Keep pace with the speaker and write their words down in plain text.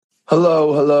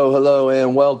Hello, hello, hello,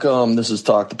 and welcome. This is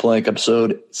Talk the Plank,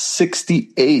 episode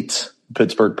 68,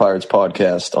 Pittsburgh Pirates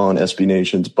podcast on SB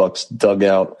Nation's Bucks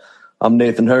Dugout. I'm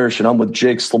Nathan Hirsch, and I'm with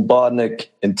Jake Slobodnik,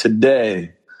 and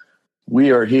today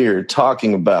we are here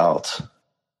talking about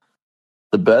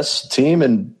the best team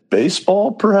in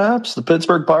baseball, perhaps? The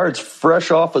Pittsburgh Pirates,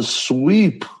 fresh off a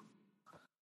sweep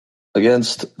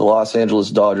against the Los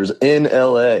Angeles Dodgers in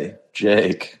L.A.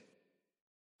 Jake,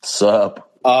 what's up?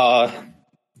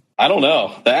 I don't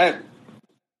know. That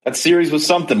series was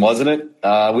something, wasn't it?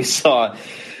 We saw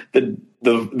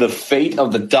the fate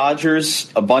of the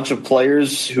Dodgers, a bunch of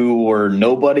players who were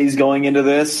nobodies going into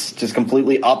this, just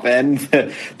completely upend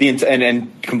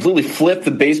and completely flip the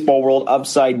baseball world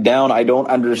upside down. I don't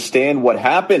understand what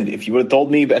happened. If you would have told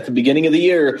me at the beginning of the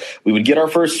year we would get our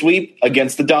first sweep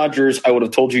against the Dodgers, I would have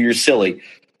told you you're silly.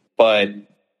 But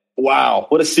wow,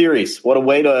 what a series. What a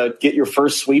way to get your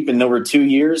first sweep in over 2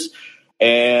 years.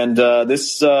 And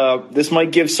this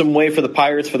might give some way for the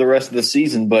Pirates for the rest of the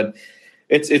season, but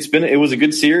it was a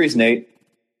good series, Nate.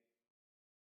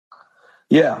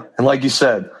 Yeah, and like you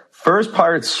said, first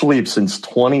Pirates sweep since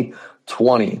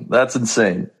 2020. That's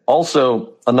insane.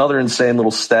 Also, another insane little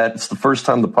stat. It's the first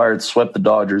time the Pirates swept the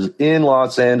Dodgers in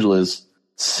Los Angeles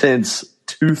since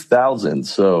 2000.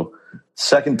 So,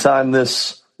 second time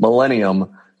this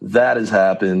millennium that has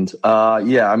happened.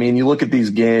 Yeah, I mean, you look at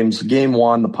these games. Game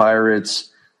one, the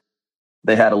Pirates,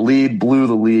 they had a lead, blew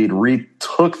the lead,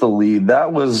 retook the lead.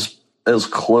 That was as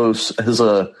close as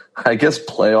I guess,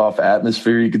 playoff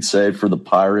atmosphere, you could say, for the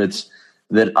Pirates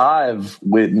that I've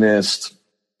witnessed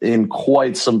in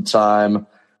quite some time.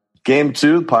 Game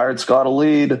two, the Pirates got a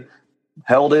lead,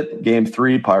 held it. Game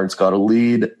three, Pirates got a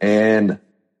lead and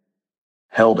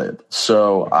held it.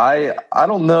 So I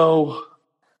don't know.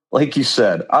 Like you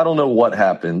said, I don't know what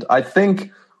happened. I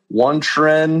think one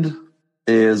trend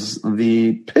is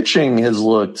the pitching has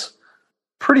looked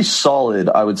pretty solid,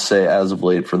 I would say, as of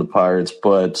late for the Pirates.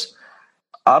 But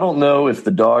I don't know if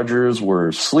the Dodgers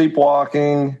were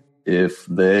sleepwalking, if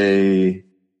they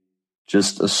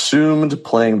just assumed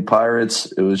playing the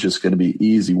Pirates, it was just going to be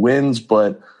easy wins.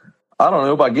 But I don't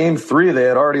know. By game three, they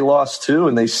had already lost two,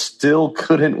 and they still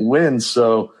couldn't win.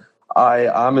 So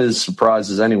I'm as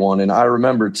surprised as anyone. And I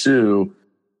remember, too,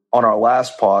 on our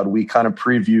last pod, we kind of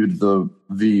previewed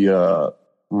the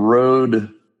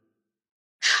road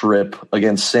trip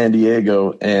against San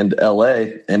Diego and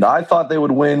L.A., and I thought they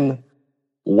would win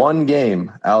one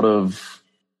game out of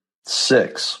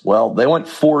 6. Well, they went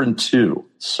 4-2.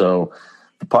 So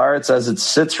the Pirates, as it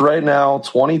sits right now,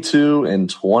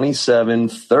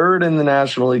 22-27, third in the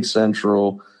National League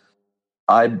Central.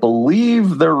 I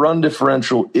believe their run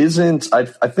differential isn't – I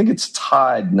think it's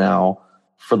tied now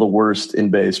for the worst in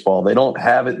baseball. They don't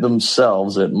have it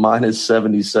themselves at minus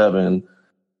 77.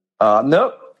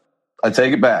 Nope, I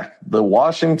take it back. The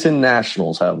Washington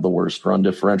Nationals have the worst run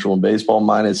differential in baseball,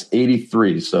 minus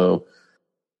 83. So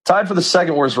tied for the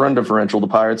second worst run differential, the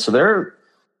Pirates. So they're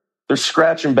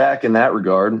scratching back in that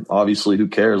regard. Obviously, who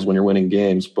cares when you're winning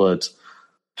games, but –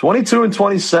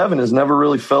 22-27 has never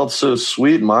really felt so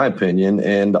sweet, in my opinion,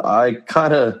 and I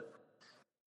kind of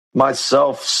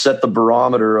myself set the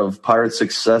barometer of Pirates'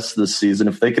 success this season.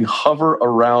 If they can hover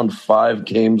around 5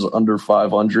 games under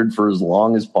 500 for as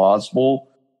long as possible,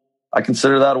 I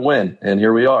consider that a win, and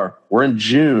here we are. We're in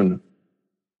June.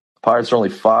 The Pirates are only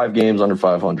 5 games under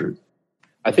 500.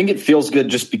 I think it feels good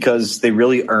just because they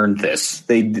really earned this.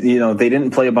 They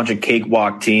didn't play a bunch of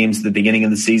cakewalk teams at the beginning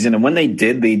of the season, and when they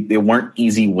did, they weren't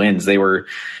easy wins. They were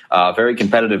very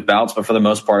competitive bouts, but for the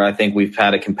most part, I think we've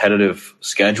had a competitive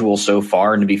schedule so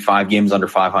far, and to be 5 games under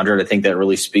 500, I think that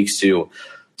really speaks to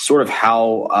sort of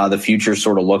how the future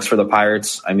sort of looks for the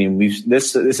Pirates. I mean,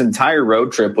 this entire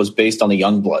road trip was based on the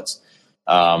young bloods.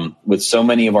 With so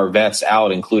many of our vets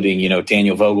out, including,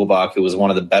 Daniel Vogelbach, who was one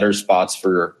of the better spots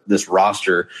for this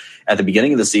roster at the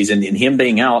beginning of the season, and him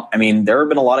being out, I mean, there have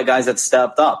been a lot of guys that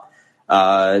stepped up.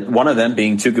 One of them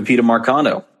being Tucupita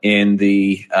Marcano in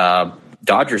the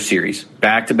Dodger series,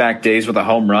 back-to-back days with a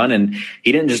home run, and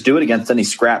he didn't just do it against any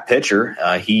scrap pitcher.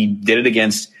 He did it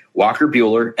against Walker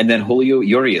Buehler and then Julio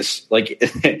Urias. Like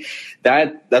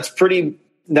that's pretty.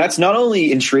 That's not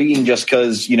only intriguing just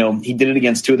because, he did it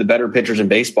against 2 of the better pitchers in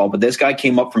baseball, but this guy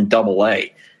came up from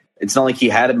Double-A. It's not like he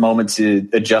had a moment to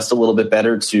adjust a little bit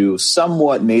better to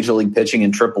somewhat major league pitching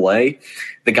in Triple-A.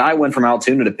 The guy went from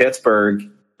Altoona to Pittsburgh,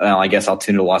 I guess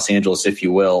Altoona to Los Angeles, if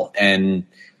you will, and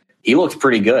he looked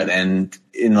pretty good. And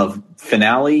in the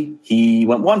finale, he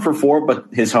went 1 for 4, but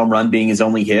his home run being his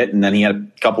only hit, and then he had a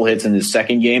couple hits in his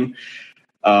second game.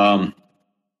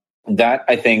 That,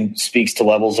 I think, speaks to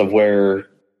levels of where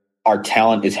our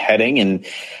talent is heading. And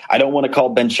I don't want to call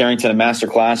Ben Cherington a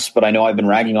masterclass, but I know I've been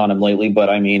ragging on him lately. But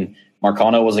I mean,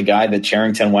 Marcano was a guy that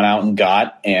Cherington went out and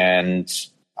got, and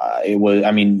it was.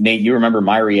 I mean, Nate, you remember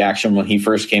my reaction when he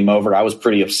first came over. I was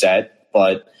pretty upset,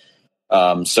 but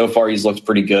so far he's looked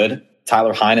pretty good.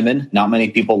 Tyler Heineman, not many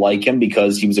people like him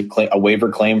because he was a waiver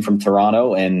claim from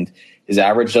Toronto, and his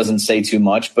average doesn't say too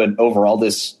much. But overall,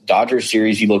 this Dodgers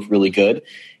series, he looked really good.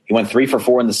 He went 3 for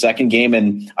 4 in the second game,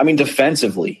 and I mean,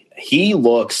 defensively, he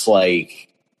looks like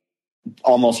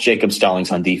almost Jacob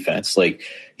Stallings on defense. Like,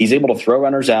 he's able to throw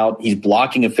runners out. He's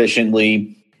blocking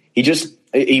efficiently.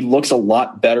 He looks a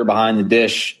lot better behind the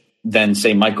dish than,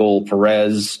 say, Michael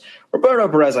Perez. Roberto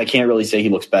Perez, I can't really say he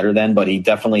looks better than, but he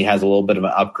definitely has a little bit of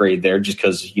an upgrade there just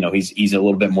because, he's a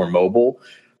little bit more mobile.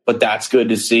 But that's good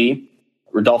to see.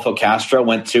 Rodolfo Castro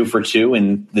went 2 for 2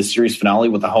 in the series finale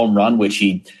with a home run, which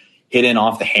he hit in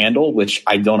off the handle, which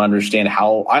I don't understand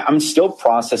how. I'm still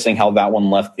processing how that one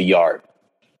left the yard.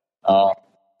 And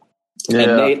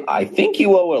Nate, I think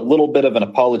you owe a little bit of an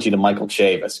apology to Michael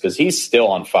Chavis because he's still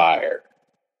on fire.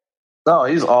 Oh,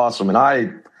 he's awesome. And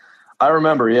I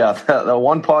remember, that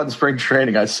one pod in spring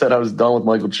training, I said I was done with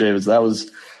Michael Chavis.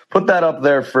 Put that up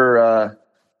there for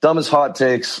dumbest hot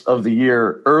takes of the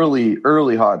year,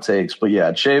 early hot takes. But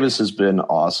yeah, Chavis has been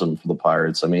awesome for the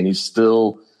Pirates. I mean, he's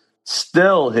still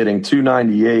hitting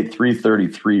 298,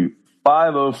 333,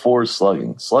 504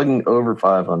 slugging over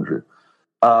 500.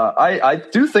 I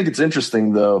do think it's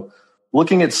interesting, though,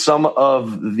 looking at some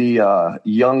of the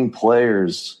young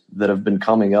players that have been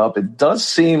coming up. It does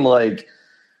seem like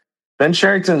Ben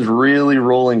Cherington's really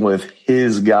rolling with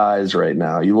his guys right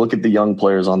now. You look at the young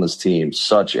players on this team,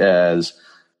 such as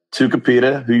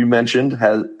Tucupita, who you mentioned,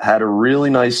 has had a really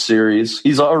nice series.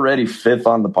 He's already 5th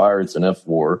on the Pirates in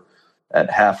F4 at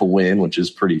half a win, which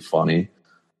is pretty funny.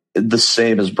 The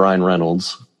same as Brian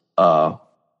Reynolds,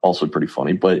 also pretty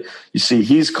funny. But you see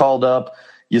he's called up.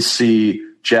 You see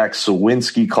Jack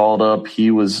Sawinski called up.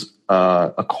 He was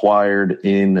acquired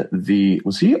in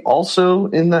was he also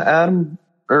in the Adam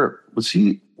 – or was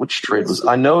he – which trade was –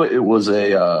 I know it was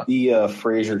the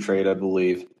Frazier trade, I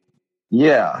believe.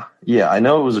 Yeah, I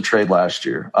know it was a trade last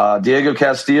year. Diego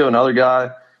Castillo, another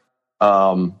guy.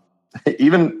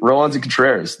 Even Roansy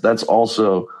Contreras, that's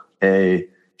also a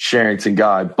Cherington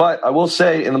guy. But I will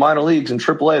say in the minor leagues in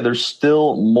AAA, there's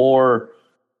still more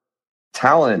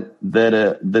talent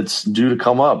that's due to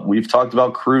come up. We've talked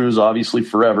about Cruz, obviously,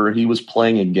 forever. He was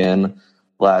playing again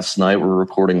last night. We're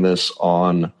recording this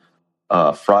on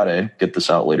Friday. Get this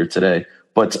out later today.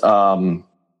 But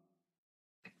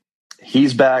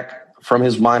he's back from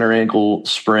his minor ankle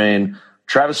sprain.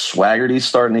 Travis Swaggerty's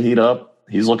starting to heat up.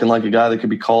 He's looking like a guy that could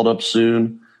be called up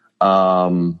soon.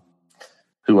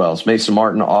 Who else? Mason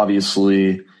Martin,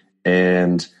 obviously.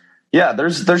 And yeah,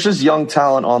 there's just young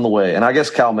talent on the way. And I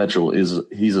guess Cal Mitchell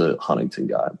he's a Huntington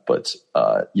guy. But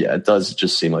it does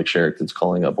just seem like Cherington's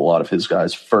calling up a lot of his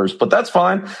guys first. But that's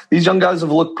fine. These young guys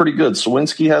have looked pretty good.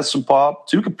 Sawinski has some pop.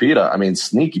 Tucupita, I mean,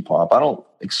 sneaky pop. I don't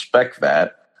expect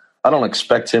that. I don't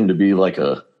expect him to be like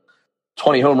a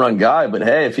 20 home run guy. But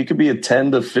hey, if he could be a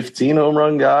 10 to 15 home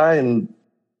run guy and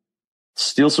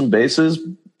steal some bases,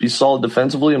 be solid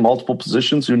defensively in multiple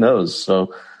positions, who knows?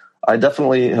 So I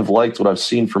definitely have liked what I've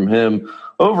seen from him.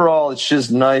 Overall, it's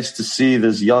just nice to see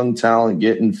this young talent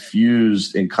get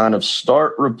infused and kind of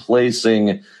start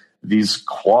replacing these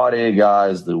quad A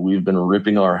guys that we've been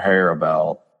ripping our hair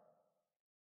about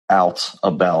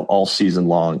all season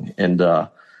long. And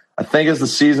I think as the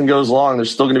season goes along,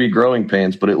 there's still going to be growing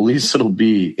pains, but at least it'll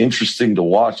be interesting to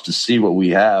watch to see what we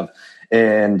have.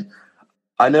 And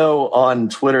I know on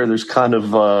Twitter there's kind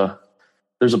of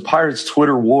there's a Pirates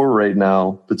Twitter war right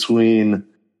now between,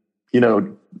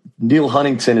 Neil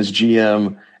Huntington as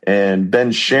GM and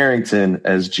Ben Cherington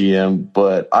as GM.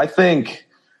 But I think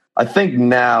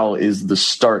now is the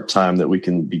start time that we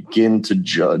can begin to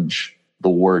judge the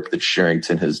work that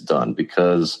Cherington has done,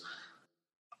 because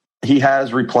he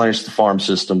has replenished the farm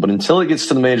system. But until it gets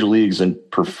to the major leagues and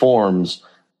performs,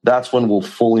 that's when we'll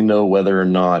fully know whether or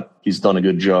not he's done a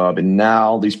good job. And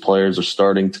now these players are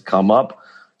starting to come up.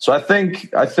 So I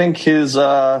think his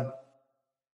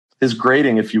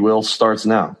grading, if you will, starts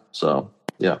now. So,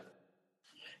 yeah.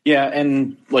 Yeah,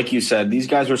 and like you said, these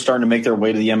guys are starting to make their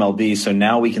way to the MLB, so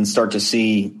now we can start to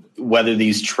see whether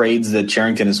these trades that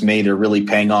Cherington has made are really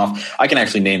paying off. I can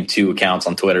actually name 2 accounts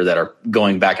on Twitter that are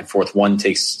going back and forth. One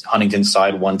takes Huntington's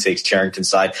side, one takes Cherington's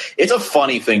side. It's a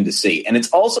funny thing to see, and it's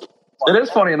also – It is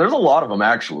funny, and there's a lot of them,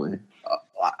 actually.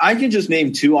 I can just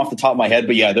name 2 off the top of my head,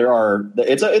 but yeah, there are.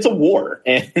 It's a war,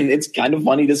 and it's kind of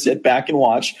funny to sit back and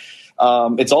watch.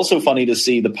 It's also funny to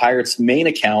see the Pirates' main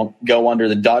account go under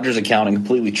the Dodgers account and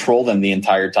completely troll them the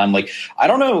entire time. Like, I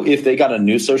don't know if they got a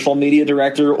new social media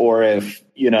director or if,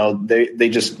 they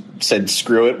just said,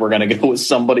 screw it, we're going to go with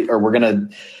somebody, or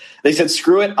they said,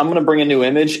 screw it, I'm going to bring a new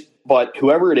image. But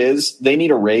whoever it is, they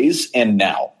need a raise, and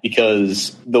now,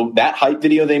 because that hype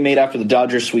video they made after the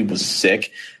Dodgers sweep was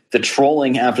sick. The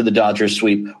trolling after the Dodgers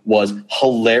sweep was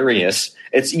hilarious.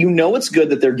 It's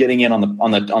good that they're getting in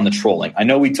on the trolling. I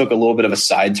know we took a little bit of a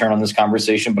side turn on this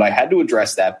conversation, but I had to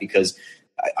address that because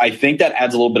I think that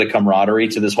adds a little bit of camaraderie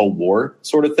to this whole war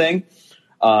sort of thing.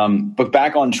 But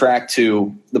back on track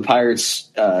to the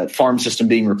Pirates farm system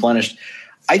being replenished,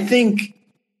 I think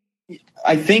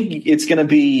it's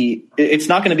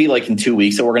not going to be like in 2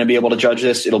 weeks that we're going to be able to judge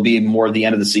this. It'll be more the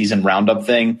end of the season roundup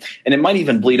thing. And it might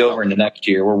even bleed over into next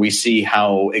year where we see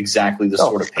how exactly this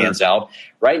sort of pans out.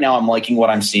 Right now, I'm liking what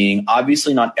I'm seeing.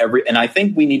 Obviously and I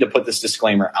think we need to put this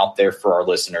disclaimer out there for our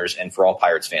listeners and for all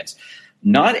Pirates fans.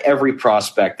 Not every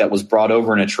prospect that was brought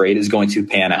over in a trade is going to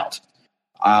pan out.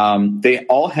 They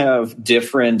all have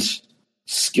different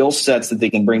skill sets that they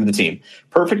can bring to the team.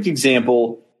 Perfect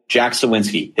example, Jack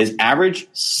Sawinski. His average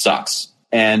sucks,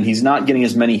 and he's not getting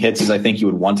as many hits as I think you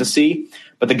would want to see,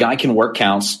 but the guy can work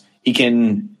counts. He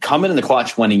can come in the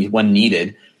clutch when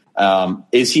needed.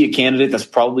 Is he a candidate that's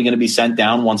probably going to be sent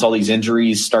down once all these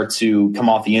injuries start to come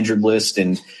off the injured list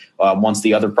and once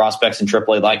the other prospects in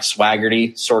AAA like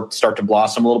Swaggerty start to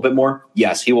blossom a little bit more?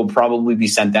 Yes, he will probably be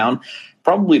sent down,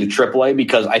 probably to AAA,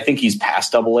 because I think he's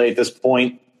past AA at this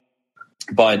point.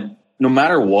 But no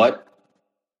matter what,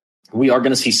 we are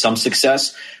going to see some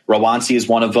success. Rowansi is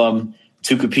one of them.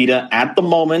 Tucupita at the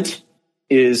moment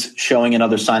is showing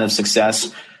another sign of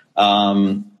success.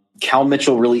 Cal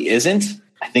Mitchell really isn't.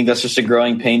 I think that's just a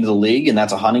growing pain to the league, and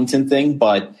that's a Huntington thing.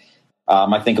 But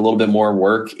I think a little bit more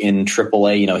work in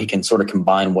AAA, he can sort of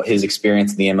combine what his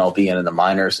experience in the MLB and in the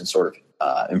minors and sort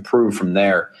of improve from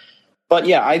there. But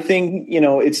yeah, I think,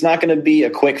 it's not going to be a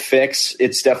quick fix.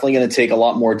 It's definitely going to take a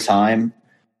lot more time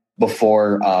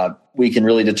before we can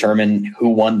really determine who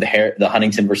won the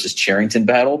Huntington versus Cherington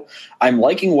battle. I'm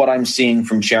liking what I'm seeing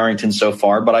from Cherington so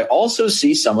far, but I also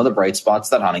see some of the bright spots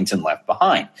that Huntington left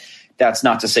behind. That's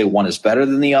not to say one is better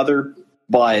than the other,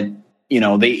 but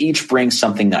they each bring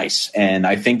something nice. And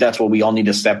I think that's what we all need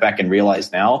to step back and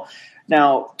realize now.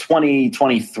 Now,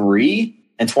 2023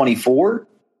 and 24,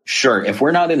 sure, if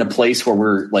we're not in a place where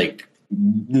we're like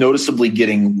noticeably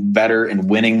getting better and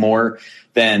winning more,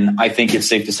 then I think it's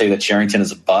safe to say that Cherington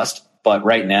is a bust. But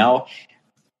right now,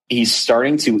 he's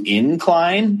starting to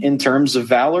incline in terms of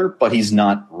valor, but he's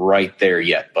not right there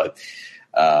yet. But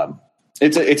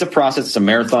it's a process. It's a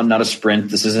marathon, not a sprint.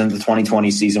 This isn't the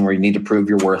 2020 season where you need to prove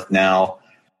your worth now.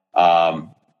 But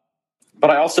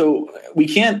we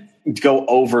can't go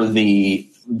over the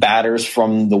batters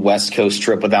from the West Coast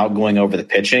trip without going over the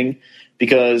pitching,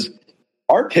 because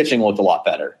our pitching looked a lot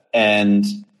better. And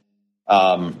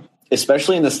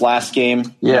especially in this last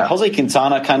game, Jose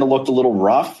Quintana kind of looked a little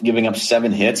rough, giving up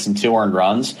 7 hits and 2 earned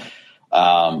runs.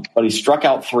 But he struck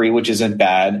out 3, which isn't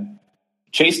bad.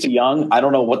 Chase DeYoung, I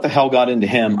don't know what the hell got into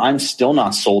him. I'm still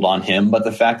not sold on him, but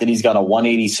the fact that he's got a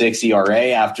 1.86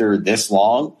 ERA after this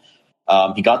long,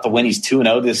 he got the win. He's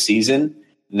 2-0 this season.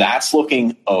 That's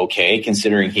looking okay,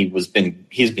 considering he's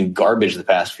been garbage the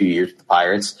past few years with the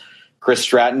Pirates. Chris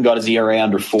Stratton got his ERA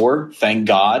under 4, thank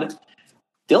God.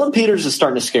 Dylan Peters is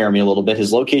starting to scare me a little bit.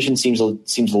 His location seems a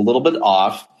little bit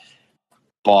off,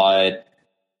 but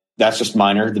that's just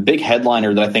minor. The big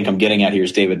headliner that I think I'm getting at here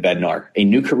is David Bednar, a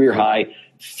new career high,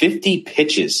 50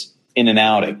 pitches in an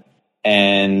outing,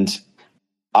 and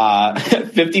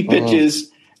 50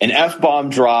 pitches, an F-bomb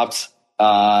dropped.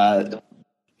 The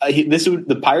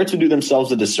Pirates would do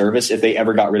themselves a disservice if they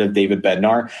ever got rid of David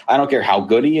Bednar. I don't care how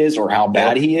good he is or how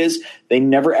bad he is. They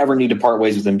never, ever need to part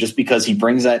ways with him just because he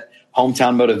brings that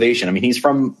hometown motivation. I mean, he's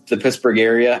from the Pittsburgh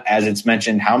area, as it's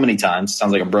mentioned how many times.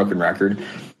 Sounds like a broken record.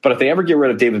 But if they ever get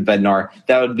rid of David Bednar,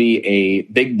 that would be a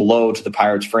big blow to the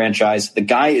Pirates franchise. The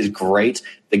guy is great.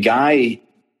 The guy,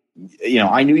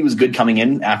 I knew he was good coming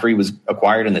in after he was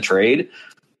acquired in the trade,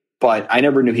 but I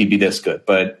never knew he'd be this good.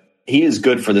 But he is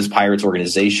good for this Pirates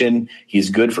organization. He's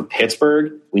good for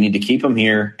Pittsburgh. We need to keep him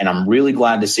here, and I'm really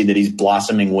glad to see that he's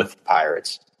blossoming with the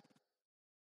Pirates.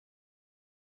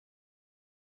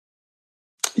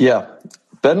 Yeah,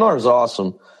 Bednar is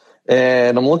awesome.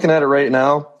 And I'm looking at it right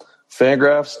now.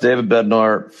 Fangraphs, David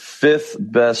Bednar, 5th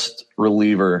best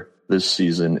reliever this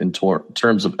season in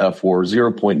terms of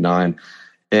F4, 0.9.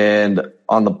 And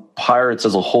on the Pirates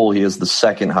as a whole, he is the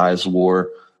 2nd highest WAR,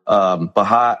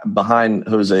 behind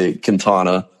Jose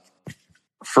Quintana,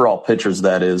 for all pitchers,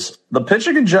 that is. The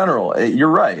pitching in general, you're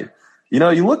right.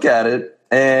 You look at it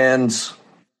and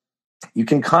you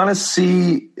can kind of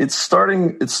see it's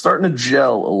starting to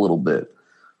gel a little bit.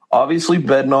 Obviously,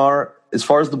 Bednar, as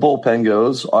far as the bullpen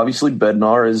goes, obviously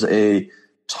Bednar is a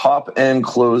top-end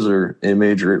closer in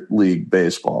Major League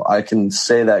Baseball. I can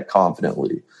say that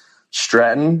confidently.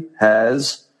 Stratton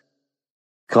has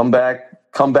come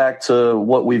back to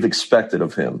what we've expected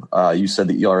of him. You said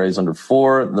the ERA is under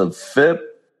 4, the FIP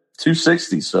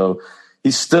 260. So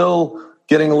he's still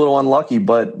getting a little unlucky,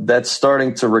 but that's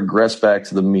starting to regress back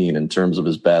to the mean in terms of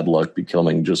his bad luck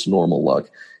becoming just normal luck.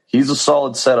 He's a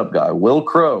solid setup guy. Will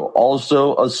Crow,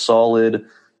 also a solid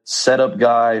setup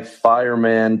guy,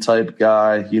 fireman type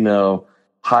guy,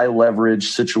 high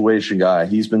leverage situation guy.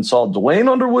 He's been solid. Dwayne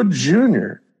Underwood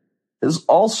Jr. has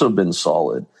also been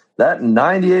solid. That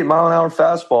 98-mile-an-hour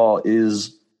fastball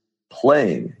is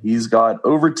playing. He's got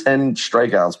over 10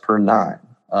 strikeouts per 9.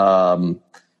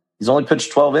 He's only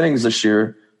pitched 12 innings this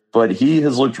year, but he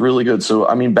has looked really good. So,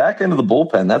 back into the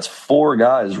bullpen, that's 4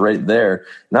 guys right there.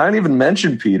 Now, I didn't even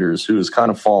mention Peters, who has kind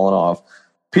of fallen off.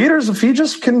 Peters, if he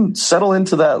just can settle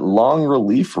into that long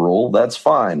relief role, that's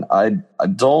fine. I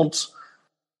don't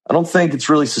think it's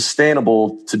really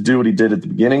sustainable to do what he did at the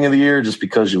beginning of the year, just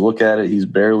because you look at it, he's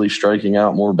barely striking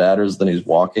out more batters than he's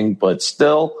walking. But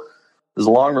still, as a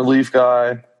long relief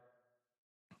guy,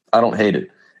 I don't hate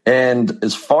it. And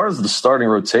as far as the starting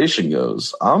rotation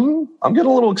goes, I'm getting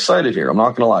a little excited here. I'm not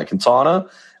going to lie. Quintana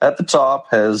at the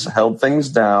top has held things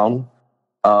down.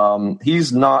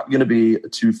 He's not going to be a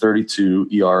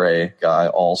 2.32 ERA guy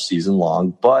all season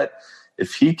long, but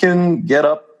if he can get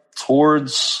up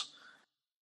towards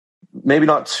maybe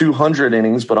not 200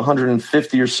 innings, but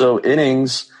 150 or so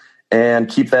innings and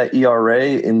keep that ERA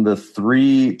in the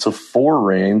 3 to 4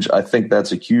 range, I think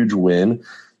that's a huge win.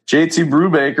 JT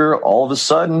Brubaker, all of a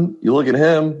sudden, you look at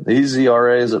him, his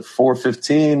ERA is at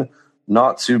 4.15,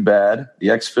 not too bad. The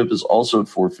xFIP is also at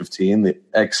 4.15. The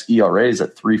xERA is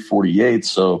at 3.48,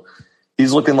 so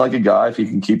he's looking like a guy. If you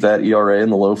can keep that ERA in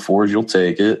the low 4s, you'll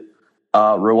take it.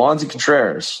 Roansy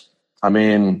Contreras,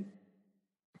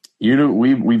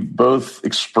 we've both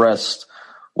expressed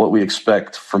what we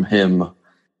expect from him.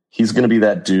 He's going to be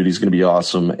that dude. He's going to be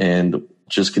awesome, and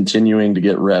just continuing to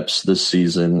get reps this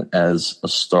season as a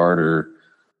starter,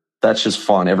 that's just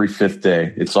fun. Every 5th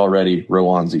day, it's already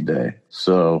Roansy Day.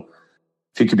 So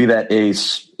if he could be that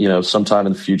ace, sometime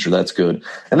in the future, that's good.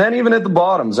 And then even at the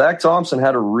bottom, Zach Thompson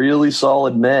had a really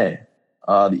solid May.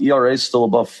 The ERA is still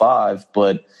above 5,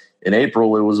 but in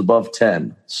April it was above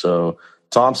 10. So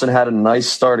Thompson had a nice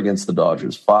start against the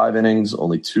Dodgers. 5 innings,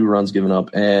 only 2 runs given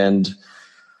up. And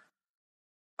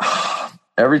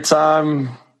every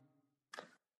time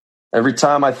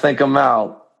I think I'm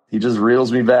out, he just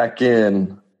reels me back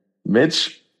in.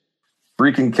 Mitch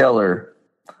freaking Keller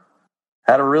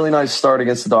had a really nice start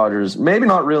against the Dodgers. Maybe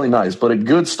not really nice, but a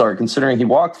good start considering he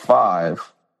walked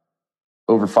 5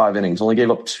 over 5 innings. Only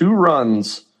gave up 2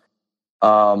 runs.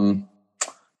 The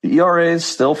ERA is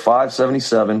still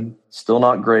 5.77. Still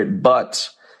not great, but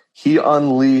he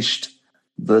unleashed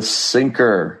the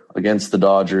sinker against the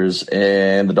Dodgers,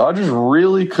 and the Dodgers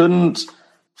really couldn't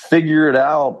figure it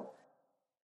out.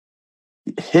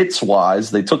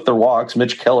 Hits-wise, they took their walks.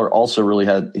 Mitch Keller also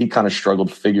he kind of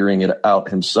struggled figuring it out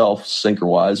himself,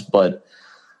 sinker-wise. But,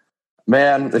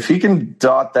 man, if he can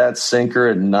dot that sinker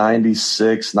at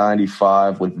 96,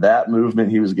 95 with that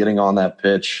movement he was getting on that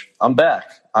pitch, I'm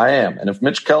back. I am. And if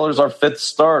Mitch Keller's our 5th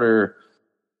starter,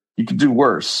 he could do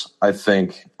worse, I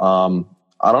think.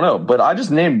 I don't know. But I just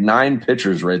named 9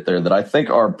 pitchers right there that I think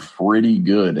are pretty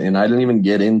good. And I didn't even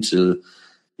get into,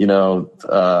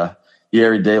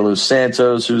 Yerry De Los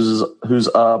Santos, who's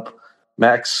up.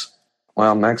 Max,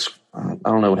 I don't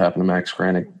know what happened to Max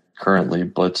Granick currently,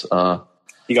 but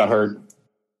he got hurt.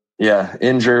 Yeah,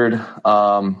 injured.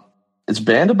 Is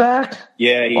Banda back?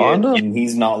 Yeah, and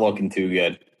he's not looking too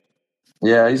good.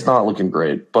 Yeah, he's not looking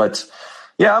great. But,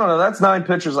 yeah, I don't know. That's 9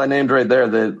 pitchers I named right there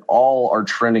that all are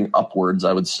trending upwards,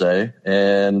 I would say.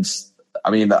 And,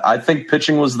 I think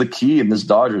pitching was the key in this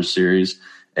Dodgers series,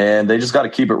 and they just got to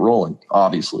keep it rolling,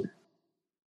 obviously.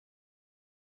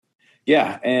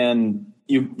 Yeah, and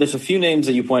there's a few names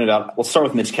that you pointed out. We'll start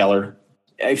with Mitch Keller.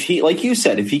 If he, like you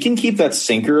said, if he can keep that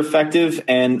sinker effective,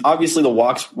 and obviously the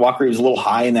walk rate was a little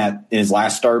high in his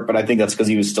last start, but I think that's because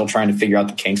he was still trying to figure out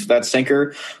the kinks with that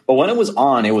sinker. But when it was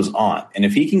on, it was on. And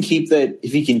if he can keep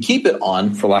it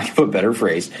on, for lack of a better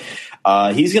phrase,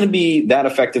 he's going to be that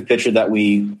effective pitcher that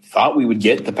we thought we would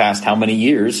get the past how many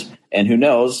years. And who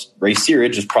knows, Ray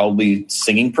Searage is probably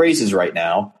singing praises right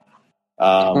now.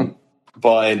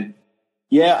 But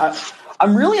yeah,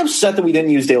 I'm really upset that we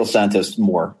didn't use De Los Santos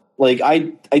more. Like,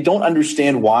 I don't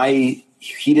understand why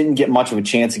he didn't get much of a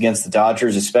chance against the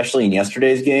Dodgers, especially in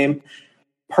yesterday's game.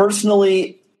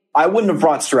 Personally, I wouldn't have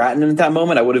brought Stratton in at that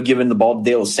moment. I would have given the ball to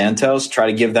De Los Santos, try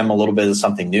to give them a little bit of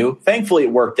something new. Thankfully,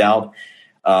 it worked out,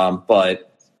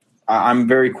 but I'm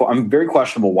very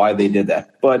questionable why they did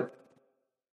that. But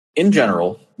in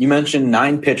general, you mentioned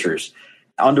 9 pitchers.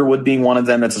 Underwood being one of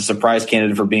them. That's a surprise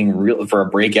candidate for a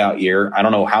breakout year. I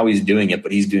don't know how he's doing it,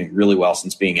 but he's doing really well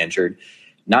since being injured.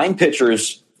 9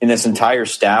 pitchers in this entire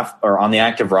staff are on the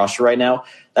active roster right now.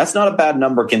 That's not a bad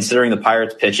number considering the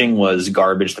Pirates pitching was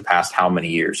garbage the past how many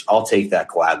years. I'll take that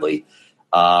gladly.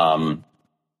 And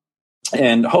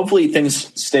hopefully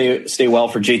things stay well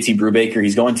for JT Brubaker.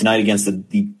 He's going tonight against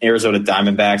the Arizona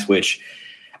Diamondbacks, which,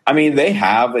 I mean, they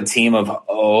have a team of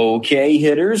okay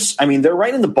hitters. I mean, they're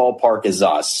right in the ballpark as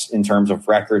us in terms of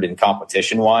record and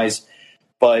competition-wise.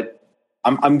 But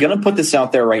I'm going to put this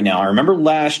out there right now. I remember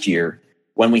last year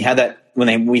when we had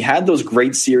we had those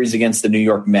great series against the New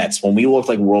York Mets, when we looked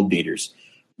like world beaters.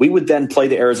 We would then play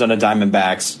the Arizona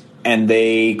Diamondbacks, and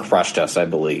they crushed us, I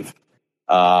believe.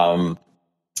 I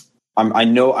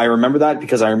remember that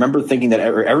because I remember thinking that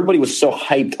everybody was so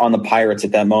hyped on the Pirates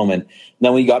at that moment. And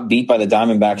then we got beat by the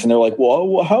Diamondbacks, and they're like,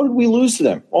 well, how did we lose to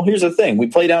them? Well, here's the thing. We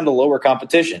played down to lower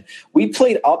competition. We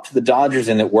played up to the Dodgers,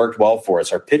 and it worked well for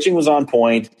us. Our pitching was on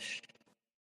point.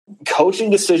 Coaching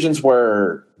decisions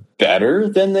were better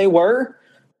than they were.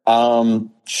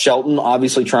 Shelton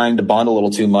obviously trying to bunt a little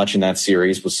too much in that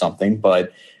series was something,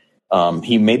 but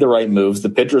he made the right moves. The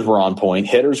pitchers were on point.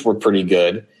 Hitters were pretty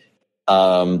good.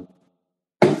 I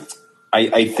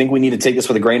think we need to take this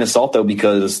with a grain of salt, though,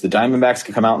 because the Diamondbacks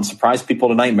could come out and surprise people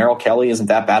tonight. Merrill Kelly isn't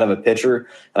that bad of a pitcher,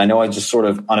 and I know I just sort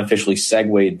of unofficially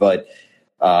segued, but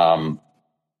JT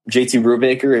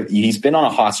Brubaker, he's been on a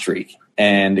hot streak,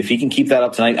 and if he can keep that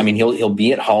up tonight, I mean, he'll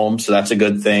be at home, so that's a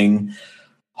good thing.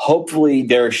 Hopefully,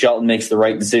 Derek Shelton makes the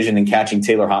right decision in catching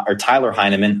Tyler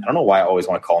Heineman. I don't know why I always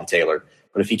want to call him Taylor,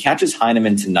 but if he catches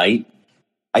Heineman tonight,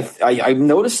 I'm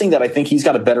noticing that I think he's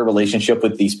got a better relationship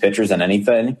with these pitchers than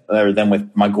anything, other than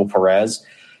with Michael Perez.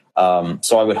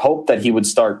 So I would hope that he would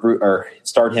start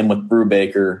him with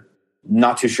Brubaker.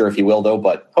 Not too sure if he will, though,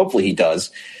 but hopefully he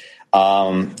does.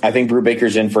 I think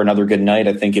Brubaker's in for another good night.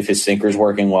 I think if his sinker's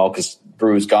working well, because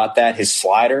Bru's got that, his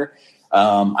slider.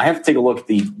 I have to take a look at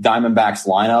the Diamondbacks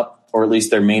lineup, or at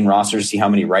least their main roster, to see how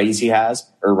many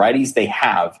righties they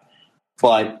have.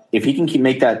 But if he can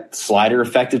make that slider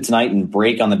effective tonight and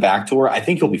break on the back tour, I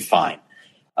think he'll be fine.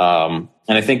 And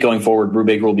I think going forward,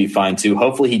 Brubaker will be fine too.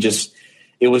 Hopefully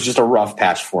it was just a rough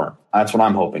patch for him. That's what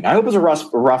I'm hoping. I hope it was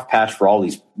a rough patch for all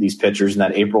these pitchers, and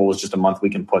that April was just a month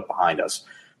we can put behind us.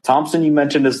 Thompson, you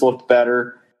mentioned, has looked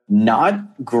better.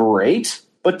 Not great,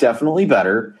 but definitely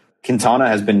better. Quintana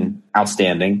has been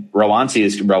outstanding. Roansy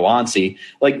is Roansy.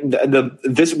 Like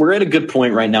we're at a good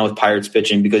point right now with Pirates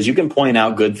pitching because you can point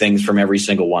out good things from every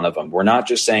single one of them. We're not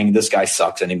just saying this guy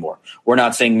sucks anymore. We're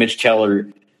not saying Mitch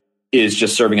Keller is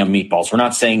just serving up meatballs. We're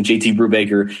not saying JT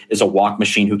Brubaker is a walk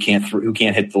machine who can't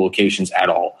hit the locations at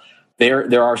all.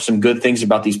 There are some good things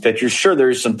about these pitchers. Sure,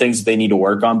 there's some things they need to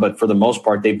work on, but for the most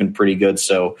part, they've been pretty good.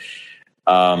 So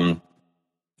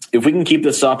if we can keep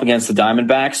this up against the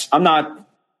Diamondbacks, I'm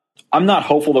not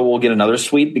hopeful that we'll get another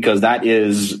sweep, because that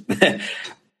is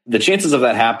the chances of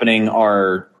that happening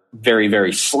are very,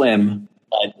 very slim.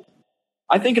 But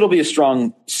I think it'll be a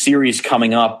strong series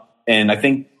coming up, and I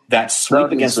think that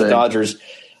sweep against the Dodgers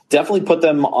definitely put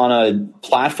them on a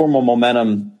platform of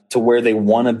momentum to where they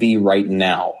want to be right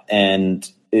now, and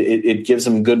it gives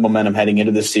them good momentum heading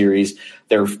into the series.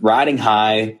 They're riding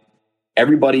high.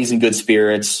 Everybody's in good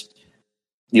spirits.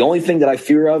 The only thing that I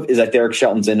fear of is that Derek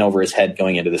Shelton's in over his head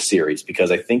going into the series,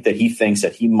 because I think that he thinks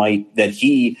that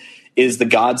he is the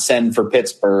godsend for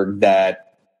Pittsburgh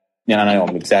that, I know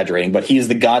I'm exaggerating, but he's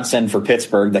the godsend for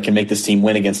Pittsburgh that can make this team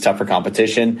win against tougher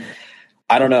competition.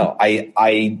 I don't know.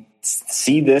 I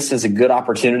see this as a good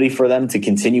opportunity for them to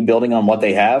continue building on what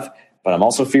they have, but I'm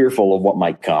also fearful of what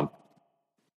might come.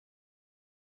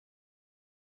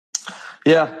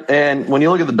 Yeah, and when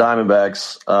you look at the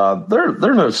Diamondbacks,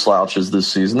 they're no slouches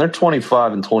this season. They're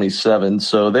 25-27,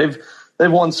 so they've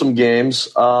won some games.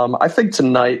 I think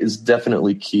tonight is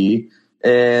definitely key,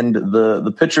 and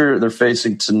the pitcher they're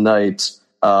facing tonight,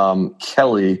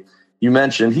 Kelly, you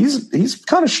mentioned he's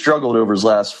kind of struggled over his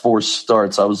last 4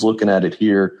 starts. I was looking at it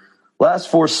here.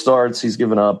 Last 4 starts, he's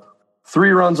given up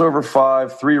 3 runs over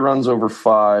 5, 3 runs over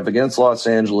 5. Against Los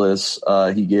Angeles,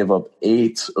 he gave up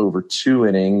 8 over 2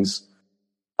 innings.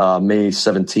 May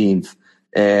 17th,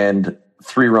 and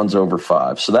 3 runs over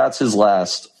 5. So that's his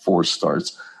last 4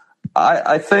 starts.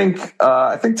 I think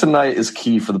tonight is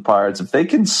key for the Pirates. If they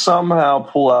can somehow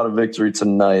pull out a victory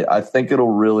tonight, I think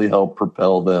it'll really help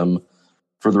propel them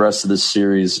for the rest of this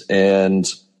series.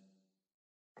 And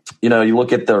you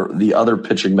look at the other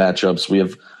pitching matchups. We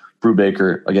have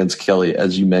Brubaker against Kelly,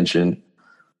 as you mentioned.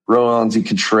 Roansy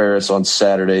Contreras on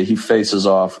Saturday. He faces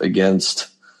off against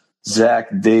Zach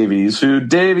Davies,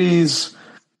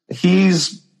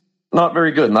 he's not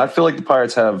very good. And I feel like the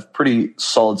Pirates have pretty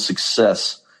solid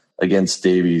success against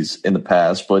Davies in the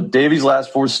past. But Davies'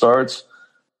 last 4 starts,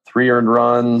 3 earned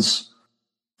runs,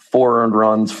 4 earned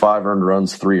runs, 5 earned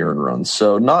runs, 3 earned runs.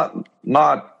 So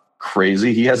not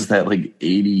crazy. He has that like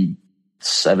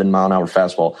 87-mile-an-hour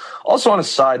fastball. Also, on a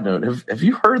side note, have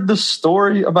you heard the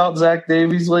story about Zach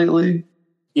Davies lately?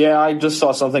 Yeah, I just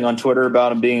saw something on Twitter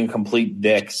about him being a complete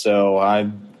dick, so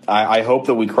I hope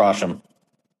that we crush him.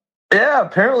 Yeah,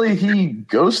 apparently he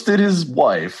ghosted his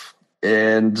wife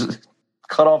and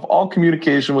cut off all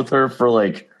communication with her for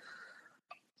like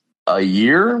a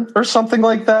year or something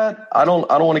like that. I don't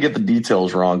want to get the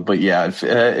details wrong, but yeah,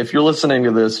 if you're listening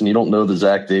to this and you don't know the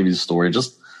Zach Davies story,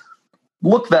 just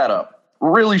look that up.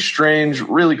 Really strange,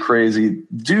 really crazy.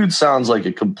 Dude sounds like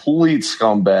a complete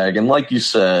scumbag, and like you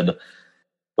said,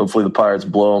 hopefully the Pirates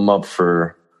blow him up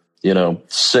for,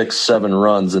 6-7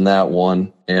 runs in that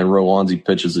one, and Roansy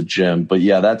pitches a gem. But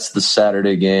yeah, that's the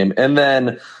Saturday game. And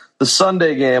then the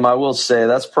Sunday game, I will say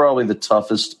that's probably the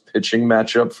toughest pitching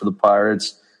matchup for the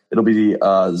Pirates. It'll be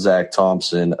Zach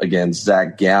Thompson against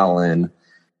Zach Gallen.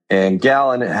 And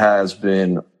Gallen has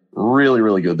been really,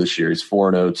 really good this year. He's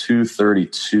 4-0,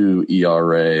 2.32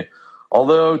 ERA.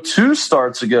 Although 2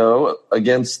 starts ago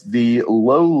against the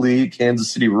lowly Kansas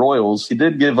City Royals, he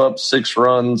did give up 6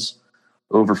 runs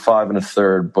over 5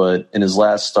 1/3, but in his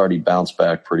last start, he bounced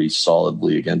back pretty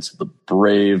solidly against the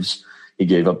Braves. He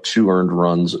gave up 2 earned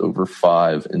runs over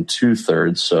 5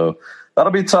 2/3. So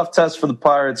that'll be a tough test for the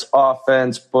Pirates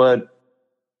offense, but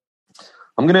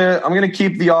I'm gonna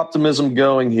keep the optimism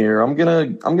going here. I'm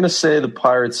gonna say the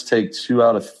Pirates take 2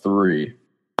 out of 3.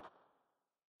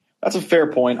 That's a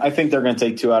fair point. I think they're going to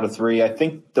take 2 out of 3. I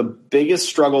think the biggest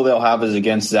struggle they'll have is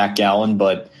against Zach Gallen,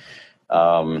 but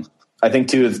I think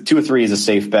 2 or 3 is a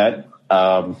safe bet.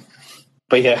 But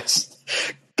yes,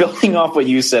 building off what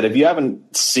you said, if you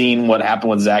haven't seen what happened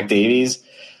with Zach Davies,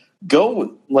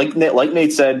 go, like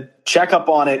Nate said, check up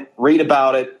on it, read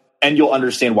about it, and you'll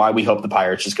understand why we hope the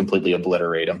Pirates just completely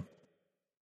obliterate him.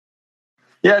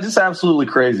 Yeah, just absolutely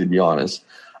crazy, to be honest.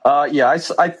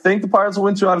 I think the Pirates will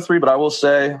win 2 out of 3, but I will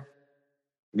say,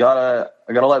 I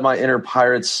gotta let my inner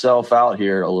Pirates self out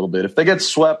here a little bit. If they get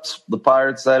swept, the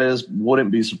Pirates, that is, wouldn't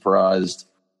be surprised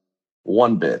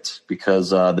one bit, because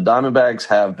the Diamondbacks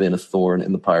have been a thorn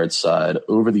in the Pirates' side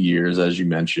over the years, as you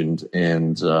mentioned,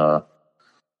 and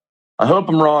I hope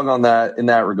I'm wrong on that in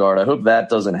that regard. I hope that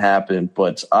doesn't happen,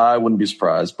 but I wouldn't be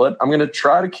surprised. But I'm going to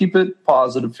try to keep it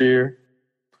positive here.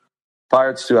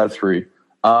 Pirates 2 out of 3.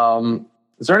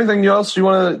 Is there anything else you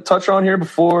want to touch on here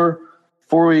before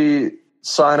we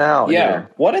sign out? Yeah. Here?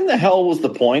 What in the hell was the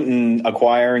point in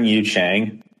acquiring Yu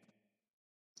Chang?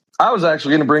 I was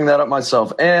actually going to bring that up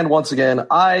myself. And once again,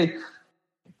 I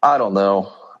don't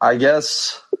know. I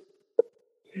guess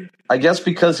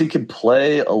because he could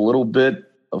play a little bit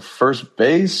of first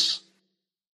base,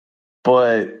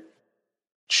 but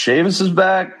Chavis is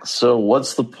back, so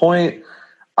what's the point?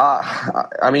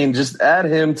 I mean, just add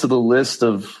him to the list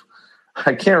of.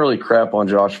 I can't really crap on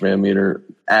Josh Van Meter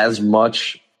as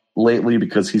much lately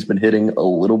because he's been hitting a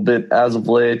little bit as of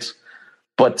late.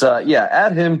 But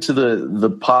add him to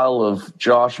the pile of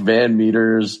Josh Van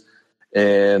Meters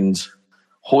and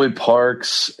Hoy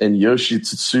Parks and Yoshi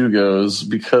Tsutsugo's,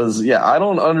 because I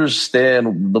don't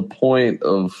understand the point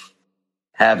of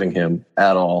having him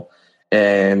at all.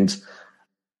 And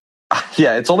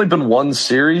it's only been one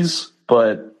series,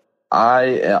 but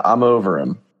I'm over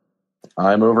him.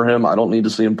 I'm over him. I don't need to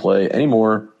see him play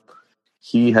anymore.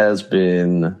 He has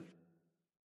been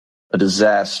a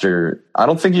disaster. I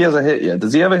don't think he has a hit yet.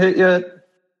 Does he have a hit yet?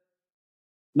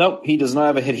 Nope, he does not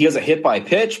have a hit. He has a hit by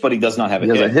pitch, but he does not have a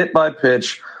hit. He has a hit by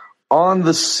pitch on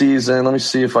the season. Let me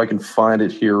see if I can find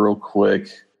it here real quick.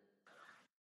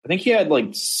 I think he had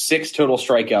like 6 total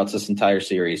strikeouts this entire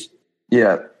series.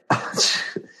 Yeah.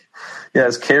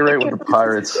 His K rate with the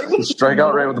Pirates, his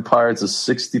strikeout rate with the Pirates is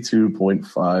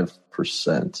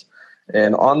 62.5%.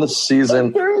 And on the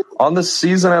season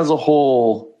as a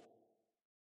whole,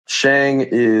 Chang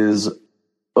is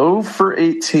 0 for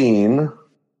 18,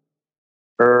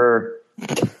 or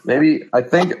maybe I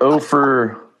think 0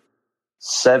 for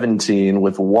 17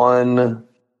 with 1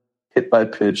 hit by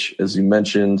pitch, as you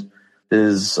mentioned.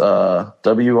 His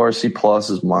WRC plus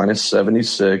is minus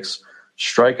 76.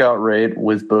 Strikeout rate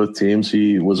with both teams.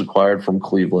 He was acquired from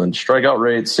Cleveland. Strikeout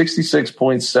rate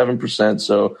 66.7%.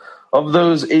 So of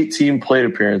those 18 plate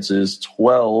appearances,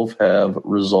 12 have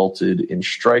resulted in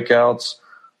strikeouts.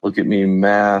 Look at me,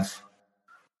 math.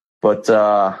 But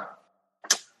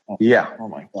yeah. Oh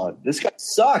my God, this guy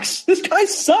sucks.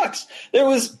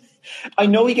 I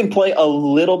know he can play a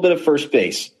little bit of first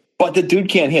base, but the dude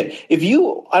can't hit.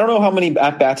 I don't know how many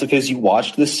at-bats of his you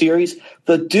watched this series.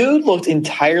 The dude looked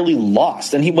entirely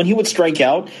lost. And when he would strike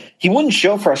out, he wouldn't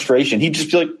show frustration. He'd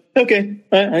just be like, okay,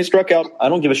 I struck out. I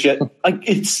don't give a shit.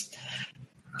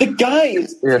 The guy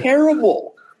is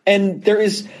terrible. And there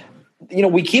is,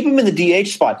 we keep him in the DH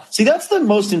spot. See, that's the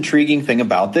most intriguing thing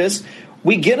about this.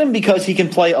 We get him because he can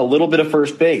play a little bit of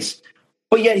first base.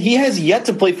 But yet he has yet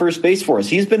to play first base for us.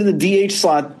 He's been in the DH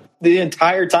slot the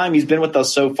entire time he's been with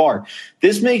us so far.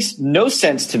 This makes no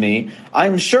sense to me.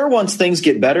 I'm sure once things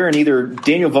get better and either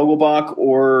Daniel Vogelbach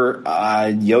or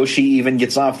Yoshi even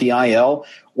gets off the IL,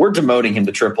 we're demoting him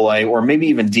to AAA or maybe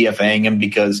even DFAing him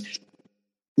because...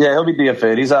 Yeah, he'll be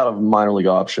DFA'd. He's out of minor league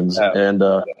options. And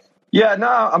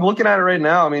I'm looking at it right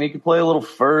now. I mean, he could play a little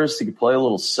first. He could play a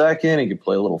little second. He could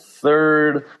play a little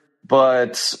third.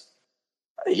 But...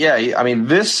 yeah, I mean,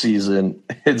 this season,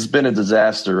 it's been a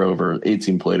disaster over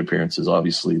 18 plate appearances.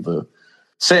 Obviously, the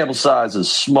sample size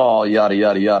is small, yada,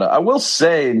 yada, yada. I will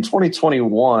say in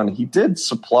 2021, he did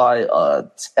supply a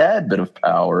tad bit of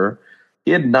power.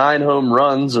 He had 9 home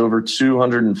runs over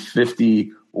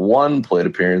 251 plate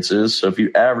appearances. So if you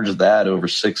average that over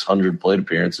 600 plate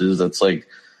appearances, that's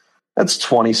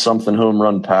 20-something home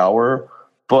run power.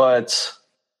 But...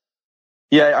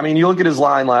 yeah, I mean, you look at his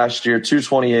line last year,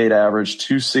 228 average,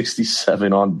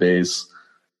 267 on base,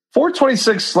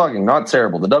 426 slugging, not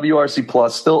terrible. The WRC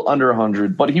plus still under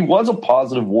 100, but he was a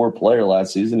positive WAR player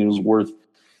last season. He was worth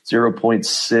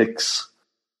 0.6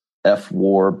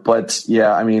 F-WAR. But,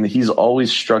 yeah, I mean, he's always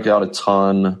struck out a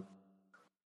ton,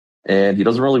 and he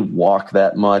doesn't really walk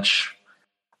that much.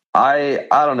 I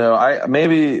don't know.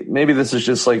 Maybe this is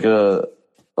just like a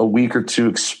week or two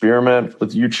experiment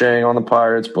with Yu Chang on the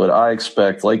Pirates, but I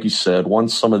expect, like you said,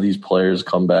 once some of these players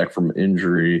come back from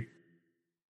injury,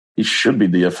 he should be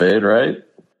DFA'd, right?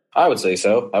 I would say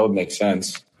so. That would make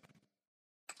sense.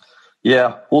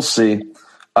 Yeah, we'll see.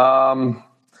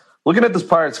 Looking at this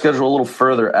Pirates schedule a little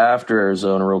further after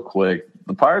Arizona real quick,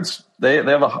 the Pirates, they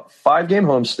have a 5-game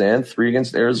homestand, 3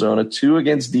 against Arizona, 2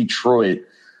 against Detroit.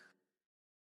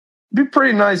 It'd be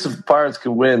pretty nice if the Pirates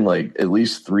could win at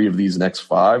least 3 of these next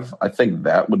 5. I think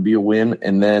that would be a win.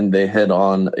 And then they head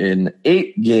on an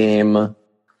 8-game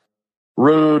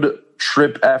road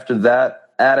trip after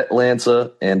that at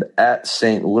Atlanta and at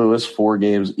St. Louis, 4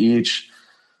 games each.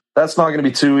 That's not going to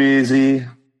be too easy.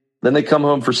 Then they come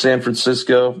home for San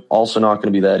Francisco, also not going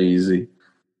to be that easy.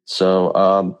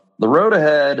 So the road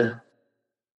ahead...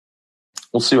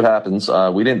 we'll see what happens.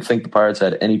 We didn't think the Pirates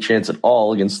had any chance at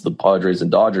all against the Padres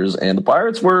and Dodgers, and the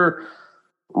Pirates were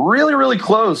really, really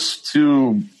close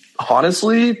to,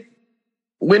 honestly,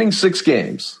 winning 6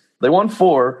 games. They won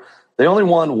 4. They only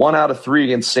won 1 out of 3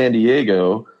 against San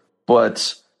Diego,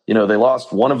 but they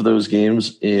lost one of those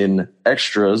games in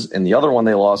extras, and the other one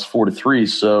they lost 4-3.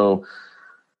 So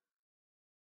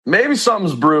maybe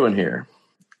something's brewing here.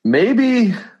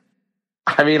 Maybe.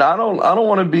 I mean, I don't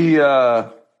want to be.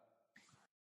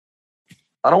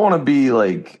 I don't want to be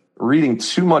reading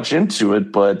too much into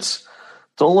it, but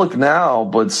don't look now.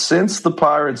 But since the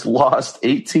Pirates lost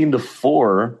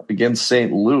 18-4 against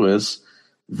St. Louis,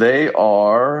 they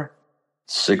are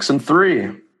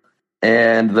 6-3,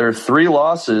 and their 3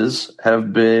 losses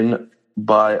have been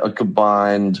by a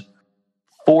combined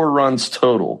 4 runs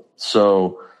total.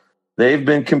 So they've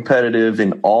been competitive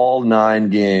in all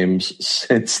 9 games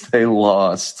since they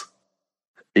lost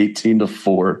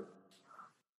 18-4.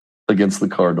 Against the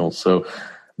Cardinals. So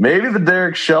maybe the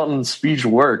Derek Shelton speech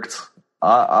worked.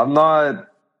 I don't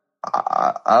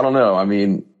know. I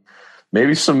mean,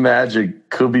 maybe some magic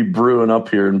could be brewing up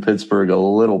here in Pittsburgh a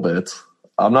little bit.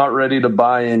 I'm not ready to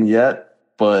buy in yet,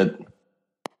 but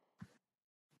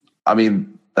I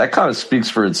mean, that kind of speaks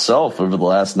for itself over the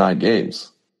last 9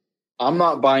 games. I'm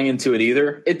not buying into it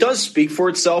either. It does speak for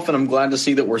itself, and I'm glad to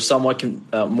see that we're somewhat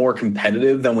more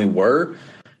competitive than we were.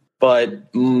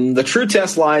 But the true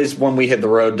test lies when we hit the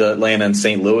road to Atlanta and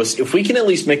St. Louis. If we can at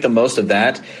least make the most of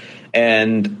that,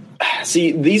 and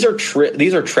see, these are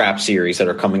trap series that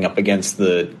are coming up against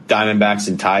the Diamondbacks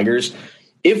and Tigers.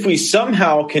 If we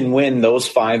somehow can win those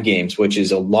 5 games, which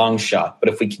is a long shot, but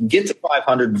if we can get to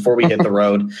 500 before we hit the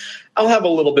road, I'll have a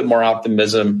little bit more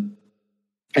optimism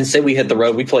and say we hit the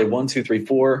road. We play 1, 2, 3,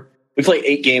 4, We play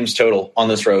 8 games total on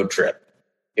this road trip.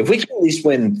 If we can at least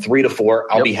win 3 to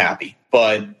 4, I'll be happy.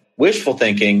 But wishful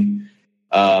thinking,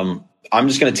 I'm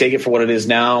just going to take it for what it is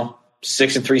now.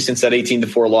 6-3 since that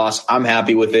 18-4 loss. I'm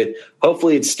happy with it.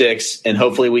 Hopefully it sticks, and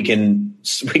hopefully we can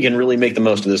really make the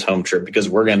most of this home trip because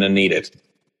we're going to need it.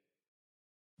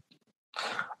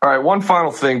 All right, one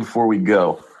final thing before we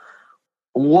go.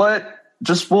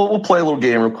 We'll play a little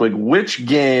game real quick. Which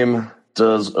game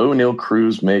does O'Neal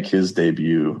Cruz make his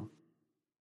debut?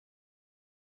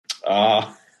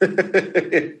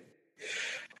 It's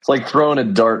like throwing a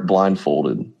dart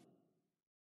blindfolded.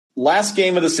 Last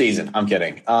game of the season. I'm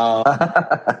kidding. If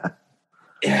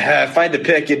I had to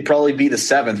pick, it'd probably be the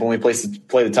 7th when we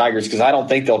play the Tigers, because I don't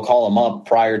think they'll call him up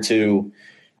prior to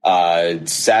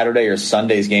Saturday or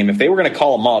Sunday's game. If they were going to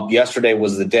call him up, yesterday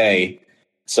was the day.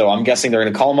 So I'm guessing they're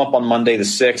going to call him up on Monday the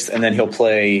 6th, and then he'll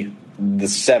play the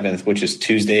 7th, which is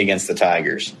Tuesday against the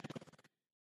Tigers.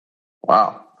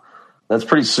 Wow. That's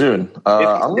pretty soon.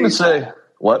 I'm going to say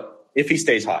 – what? If he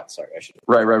stays hot. Sorry, I should.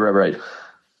 Right.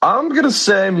 I'm going to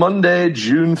say Monday,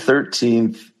 June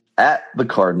 13th at the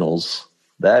Cardinals.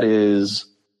 That is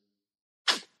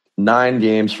 9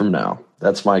 games from now.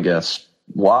 That's my guess.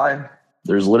 Why?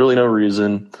 There's literally no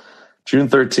reason. June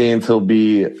 13th, he'll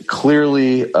be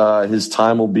clearly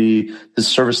his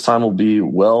service time will be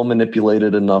well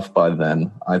manipulated enough by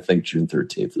then. I think June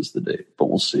 13th is the date, but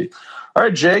we'll see. All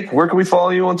right, Jake, where can we follow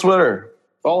you on Twitter?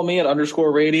 Follow me at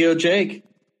 _Radio Jake.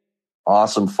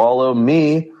 Awesome. Follow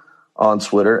me on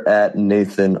Twitter at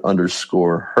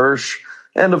Nathan_Hirsch.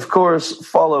 And of course,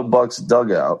 follow Bucks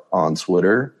Dugout on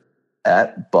Twitter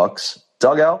at Bucks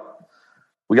Dugout.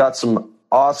 We got some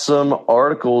awesome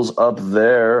articles up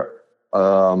there.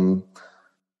 Jake,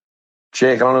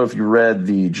 I don't know if you read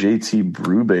the JT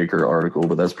Brubaker article,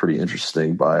 but that's pretty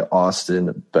interesting, by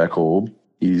Austin Beckhold.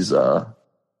 He's a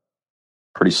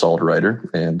pretty solid writer,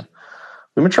 and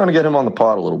we've been trying to get him on the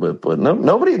pod a little bit, but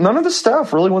none of the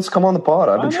staff really wants to come on the pod.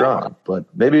 I've been trying, but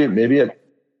maybe I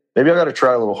got to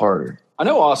try a little harder. I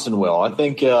know Austin will. I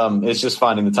think it's just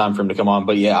finding the time for him to come on.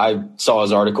 But yeah, I saw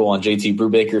his article on JT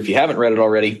Brubaker. If you haven't read it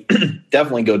already,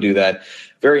 definitely go do that.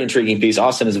 Very intriguing piece.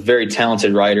 Austin is a very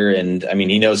talented writer, and I mean,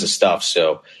 he knows his stuff.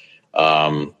 So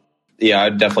yeah,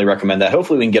 I'd definitely recommend that.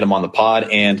 Hopefully we can get him on the pod.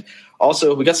 And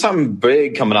also, we got something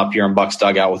big coming up here on Bucks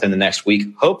Dugout within the next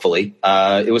week, hopefully.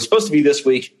 It was supposed to be this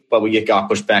week, but we got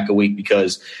pushed back a week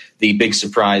because the big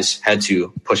surprise had to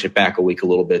push it back a week a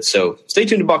little bit. So stay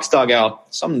tuned to Bucks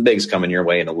Dugout. Something big's coming your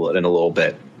way in a little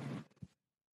bit.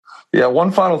 Yeah,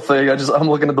 one final thing. I'm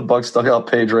looking at the Bucks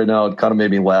Dugout page right now. It kind of made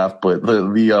me laugh, but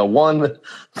the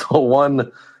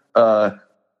one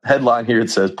headline here, it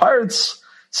says Pirates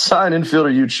sign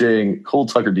infielder Yu Chang, Cole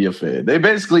Tucker DFA'd. They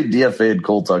basically DFA'd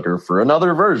Cole Tucker for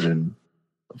another version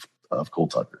of Cole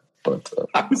Tucker. But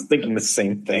I was thinking the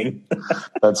same thing.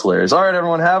 That's hilarious. All right,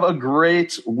 everyone, have a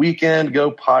great weekend.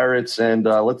 Go Pirates, and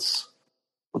let's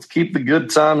keep the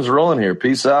good times rolling here.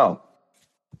 Peace out.